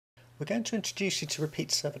We're going to introduce you to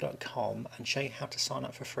repeatserver.com and show you how to sign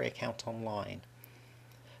up for a free account online.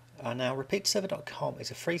 Now, repeatserver.com is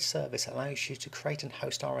a free service that allows you to create and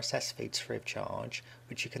host RSS feeds free of charge,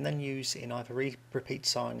 which you can then use in either repeat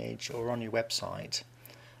signage or on your website.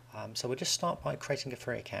 So we'll just start by creating a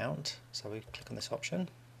free account. So we click on this option.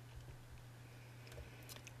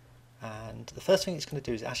 And the first thing it's going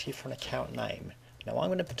to do is ask you for an account name. Now I'm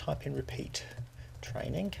going to type in repeat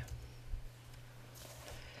training.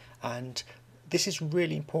 And this is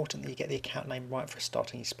really important that you get the account name right for a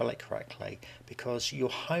start and you spell it correctly, because your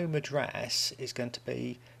home address is going to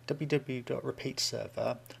be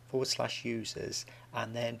www.repeatserver/users,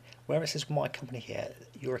 and then where it says my company here,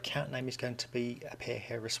 your account name is going to appear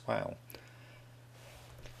here as well.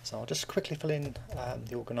 So I'll just quickly fill in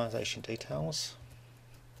the organisation details.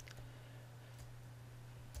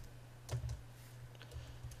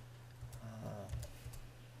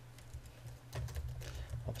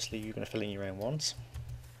 Obviously you're going to fill in your own ones.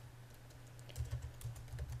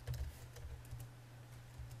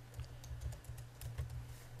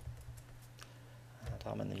 And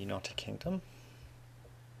I'm in the United Kingdom.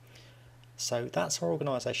 So that's our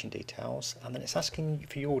organisation details, and then it's asking you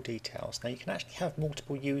for your details. Now you can actually have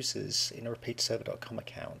multiple users in a repeatserver.com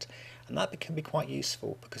account, and that can be quite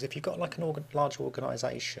useful, because if you've got like a large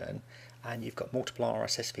organisation and you've got multiple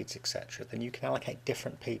RSS feeds, etc., then you can allocate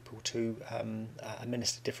different people to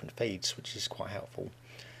administer different feeds, which is quite helpful.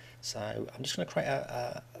 So I'm just going to create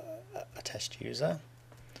a test user.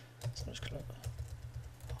 So I'm just going to,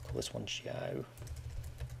 I'll call this one Joe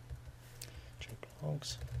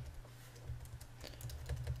Blogs.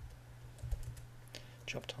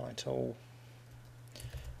 Job title,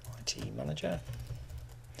 IT manager,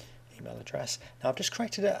 email address. Now I've just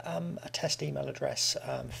created a test email address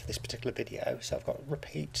for this particular video. So I've got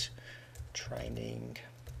repeat training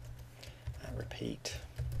at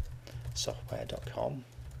repeatsoftware.com. I'm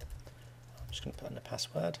just going to put in the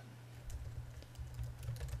password.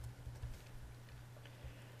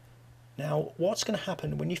 Now what's going to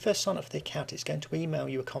happen when you first sign up for the account, it's going to email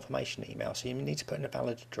you a confirmation email, so you need to put in a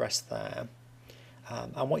valid address there.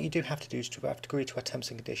 And what you do have to do is to have to agree to our terms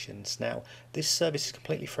and conditions. Now, this service is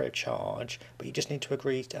completely free of charge, but you just need to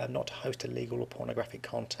agree not to host illegal or pornographic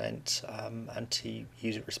content and to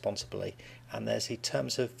use it responsibly. And there's the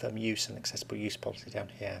terms of use and accessible use policy down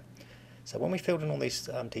here. So when we filled in all these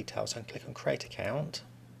details, I can click on Create Account.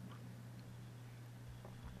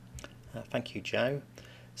 Thank you, Joe.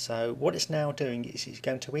 So what it's now doing is it's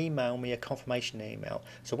going to email me a confirmation email.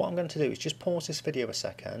 So what I'm going to do is just pause this video a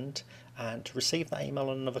second and receive that email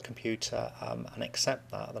on another computer and accept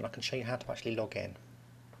that. Then I can show you how to actually log in.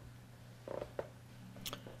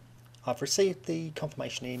 I've received the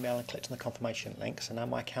confirmation email and clicked on the confirmation link, so now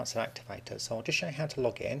my account's activated. So I'll just show you how to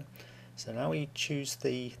log in. So now we choose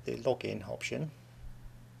the login option,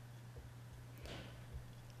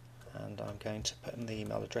 and I'm going to put in the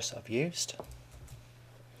email address I've used,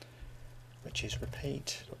 which is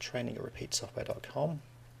repeat.training@repeatsoftware.com.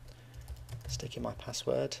 Stick in my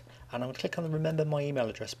password, and I'm going to click on the remember my email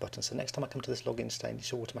address button, so next time I come to this login stage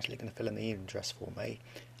it's automatically going to fill in the email address for me,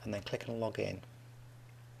 and then click on login.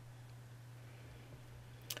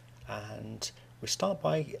 And we start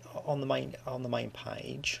by on the main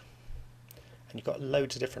page, and you've got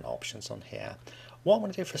loads of different options on here. What I'm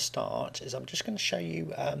going to do for a start is I'm just going to show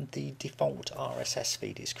you the default RSS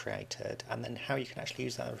feed is created, and then how you can actually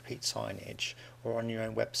use that in repeat signage or on your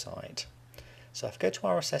own website. So if I go to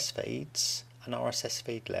RSS feeds and RSS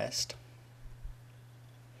feed list,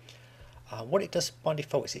 what it does by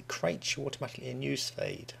default is it creates you automatically a news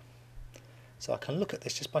feed. So I can look at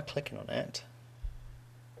this just by clicking on it,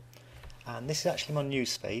 and this is actually my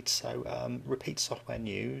news feed. So repeat software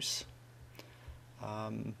news.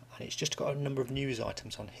 And it's just got a number of news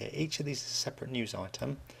items on here. Each of these is a separate news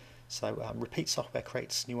item. So Repeat Software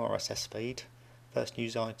creates new RSS feed. First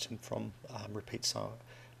news item from Repeat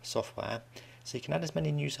Software. So you can add as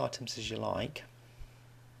many news items as you like.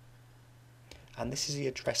 And this is the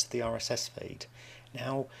address of the RSS feed.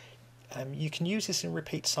 Now you can use this in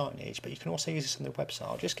repeat signage, but you can also use this on the website.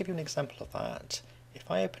 I'll just give you an example of that.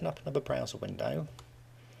 If I open up another browser window,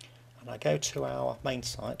 and I go to our main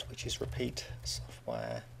site, which is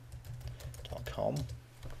repeatsoftware.com.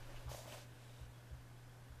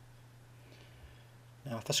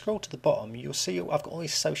 Now if I scroll to the bottom, you'll see I've got all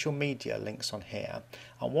these social media links on here,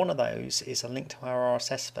 and one of those is a link to our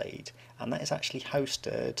RSS feed, and that is actually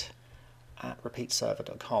hosted at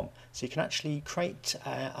repeatserver.com. So you can actually create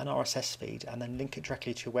an RSS feed and then link it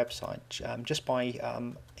directly to your website just by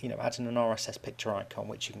adding an RSS picture icon,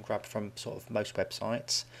 which you can grab from sort of most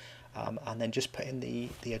websites. And then just put in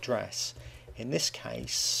the address. In this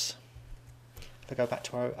case, if I go back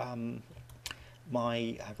to our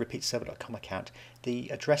my repeatserver.com account, the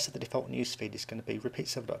address of the default newsfeed is going to be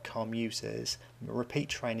repeatserver.com users repeat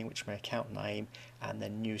training, which is my account name, and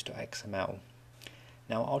then news.xml.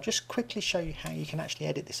 Now I'll just quickly show you how you can actually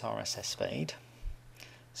edit this RSS feed.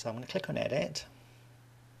 So I'm going to click on edit,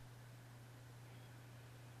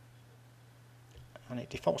 and it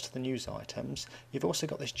defaults to the news items. You've also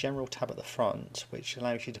got this general tab at the front which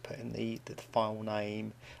allows you to put in the file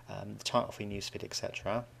name, the title for your newsfeed,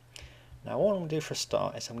 etc. Now all I'm going to do for a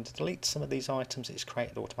start is I'm going to delete some of these items it's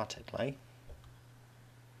created automatically.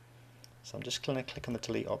 So I'm just going to click on the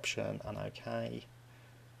delete option and OK,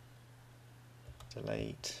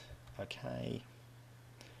 delete, OK.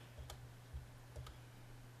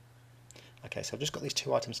 Okay, so I've just got these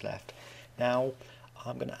two items left. Now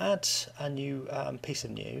I'm going to add a new piece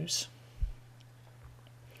of news,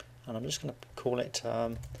 and I'm just going to call it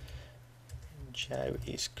Joe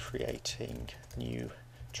is creating new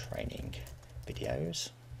training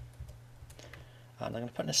videos, and I'm going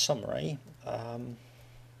to put in a summary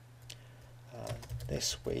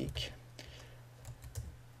this week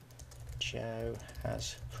Joe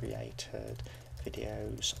has created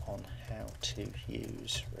videos on how to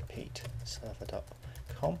use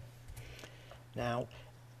repeatserver.com. Now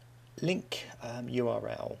link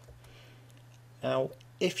URL. Now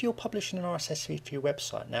if you're publishing an RSS feed for your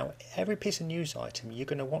website, now every piece of news item you're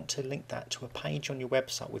going to want to link that to a page on your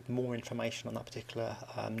website with more information on that particular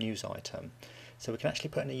news item. So we can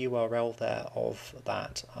actually put in a URL there of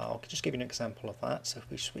that. I'll just give you an example of that. So if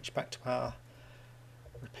we switch back to our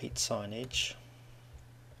repeat signage,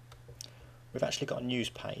 we've actually got a news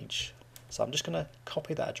page. So I'm just going to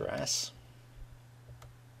copy that address.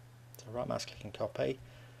 So right mouse click and copy.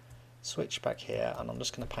 Switch back here, and I'm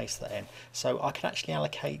just going to paste that in. So I can actually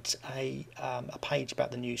allocate a page about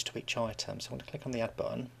the news to each item. So I'm going to click on the add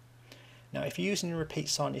button. Now if you're using repeat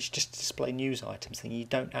signage just to display news items, then you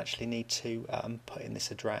don't actually need to put in this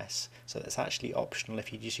address. So that's actually optional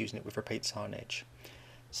if you're just using it with repeat signage.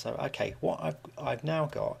 So okay, what I've now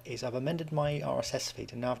got is I've amended my RSS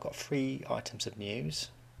feed, and now I've got 3 items of news.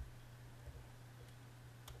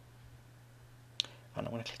 And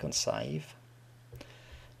I'm going to click on save.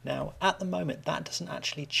 Now at the moment that doesn't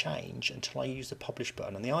actually change until I use the publish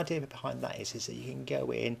button, and the idea behind that is that you can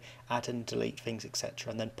go in, add and delete things, etc.,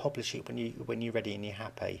 and then publish it when you're ready and you're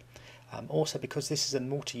happy. Also, because this is a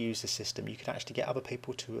multi-user system, you could actually get other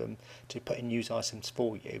people to put in news items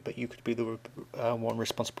for you, but you could be the one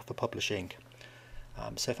responsible for publishing.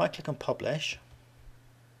 So if I click on publish,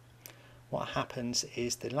 what happens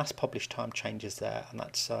is the last publish time changes there, and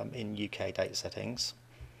that's in UK date settings.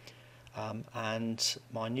 And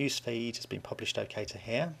my news feed has been published OK to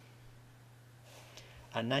here,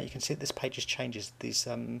 and now you can see that this page has changes. These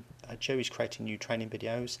Joe is creating new training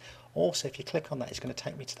videos. Also, if you click on that, it's going to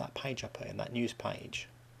take me to that page I put in, that news page.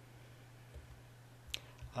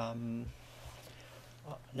 Now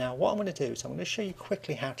what I'm going to do is I'm going to show you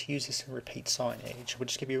quickly how to use this in repeat signage. We'll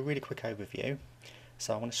just give you a really quick overview.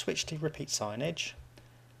 So I'm going to switch to repeat signage,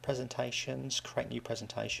 presentations, create new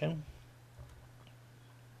presentation.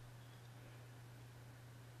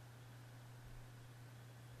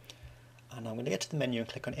 And I'm going to get to the menu and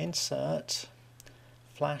click on Insert,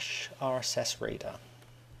 Flash Rss Reader.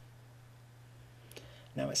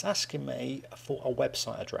 Now it's asking me for a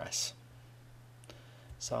website address.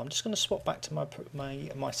 So I'm just going to swap back to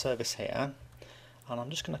my service here, and I'm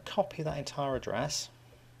just going to copy that entire address.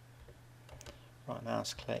 Right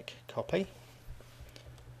mouse click, copy.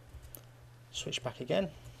 Switch back again.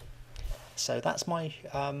 So that's my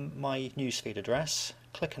my newsfeed address.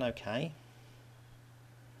 Click on OK.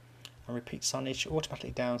 And repeat signage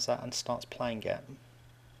automatically downloads that and starts playing it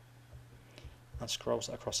and scrolls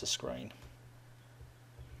it across the screen.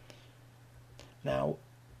 Now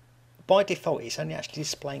by default it's only actually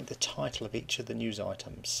displaying the title of each of the news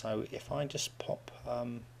items, so if I just pop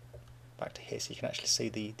back to here so you can actually see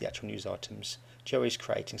the actual news items Joe is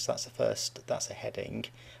creating, so that's the first, that's a heading,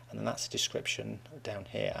 and then that's a description down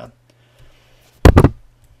here.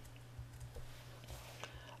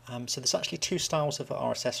 So there's actually 2 styles of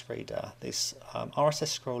RSS Reader. There's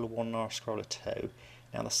RSS Scroller 1 and RSS Scroller 2.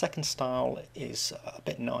 Now the second style is a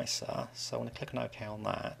bit nicer, so I'm going to click on OK on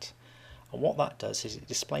that. And what that does is it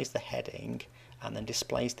displays the heading and then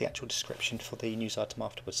displays the actual description for the news item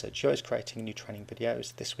afterwards. So Joe is creating new training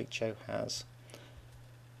videos. This week Joe has,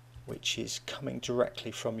 which is coming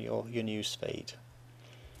directly from your news feed.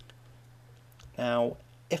 Now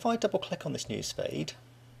if I double click on this news feed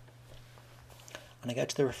and I go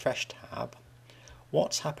to the refresh tab,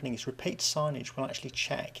 what's happening is repeat signage will actually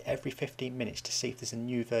check every 15 minutes to see if there's a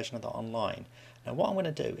new version of that online. Now what I'm going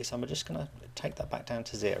to do is I'm just going to take that back down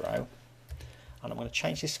to 0, and I'm going to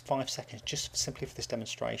change this 5 seconds just simply for this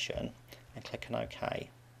demonstration, and click on OK.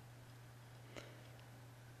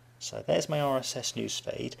 So there's my RSS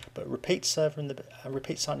newsfeed, but repeat signage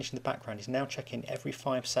in the background is now checking every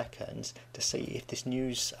 5 seconds to see if this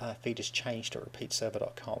news feed has changed at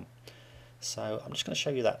repeatserver.com. So I'm just going to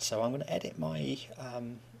show you that. So I'm going to edit my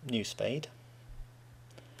newsfeed,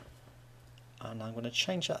 and I'm going to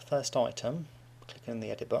change that first item, clicking on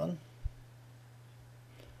the edit button.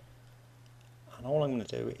 And all I'm going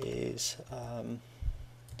to do is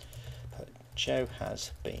put Joe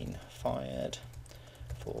has been fired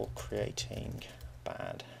for creating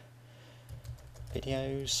bad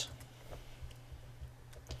videos,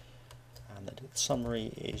 and the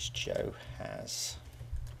summary is Joe has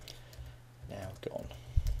now gone.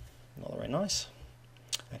 Not very nice.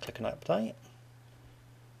 And click on update.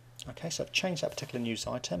 Okay, so I've changed that particular news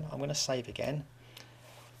item. I'm going to save again.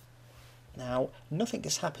 Now nothing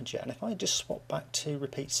has happened yet, and if I just swap back to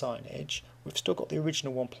repeat signage, we've still got the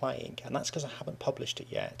original one playing, and that's because I haven't published it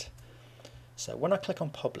yet. So when I click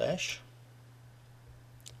on publish,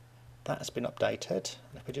 that has been updated,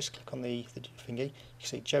 and if we just click on the thingy, you can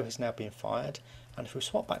see Joe has now been fired. And if we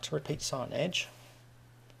swap back to repeat signage,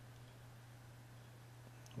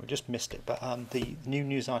 we just missed it, but the new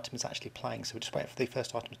news item is actually playing, so we're just waiting for the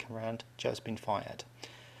first item to come around. Joe's been fired.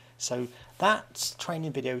 So that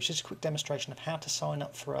training video is just a quick demonstration of how to sign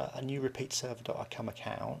up for a new repeatserver.com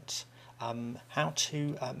account, how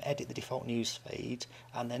to edit the default news feed,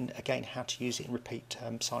 and then again how to use it in repeat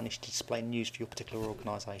signage to display news for your particular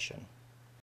organisation.